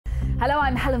Hello,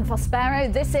 I'm Helen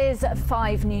Fospero. This is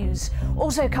 5 News.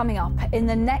 Also coming up in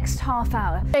the next half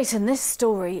hour. Jason, this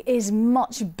story is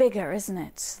much bigger, isn't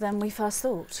it, than we first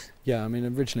thought? Yeah, I mean,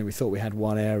 originally we thought we had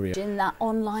one area. In that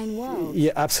online world.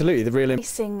 Yeah, absolutely. The real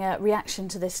facing reaction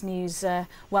to this news,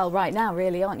 well, right now,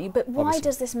 really, aren't you? But why Obviously.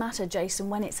 does this matter, Jason,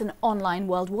 when it's an online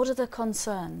world? What are the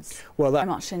concerns? Well, Very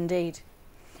much indeed.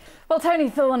 Well, Tony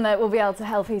Thorne will be able to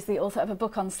help. He's the author of a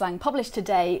book on slang published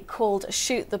today called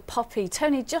Shoot the Poppy.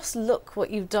 Tony, just look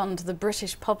what you've done to the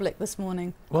British public this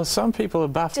morning. Well, some people are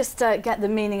baffled. Just get the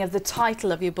meaning of the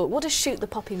title of your book. What does Shoot the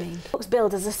Poppy mean? The book's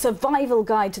billed as a survival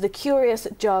guide to the curious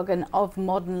jargon of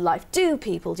modern life. Do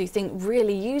people, do you think,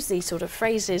 really use these sort of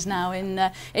phrases now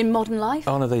in modern life?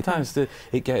 Oh no, they times it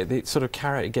gets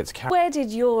carried. Where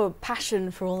did your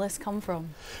passion for all this come from?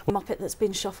 A Muppet that's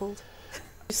been shuffled?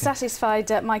 Satisfied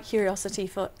my curiosity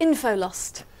for info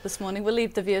lost this morning. We'll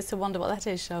leave the viewers to wonder what that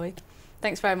is, shall we?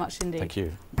 Thanks very much indeed. Thank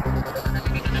you.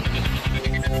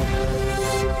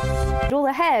 All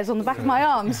the hairs on the back of my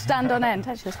arms stand on end.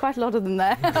 Actually, there's quite a lot of them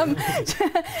there.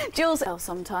 Jules,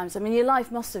 sometimes, I mean, your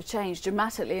life must have changed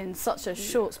dramatically in such a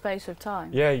short space of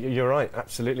time. Yeah, you're right.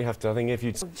 Absolutely have to. I think if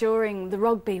you... During the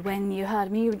rugby, when you heard... I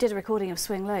mean, you did a recording of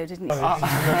Swing Low, didn't you?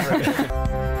 I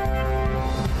remember it.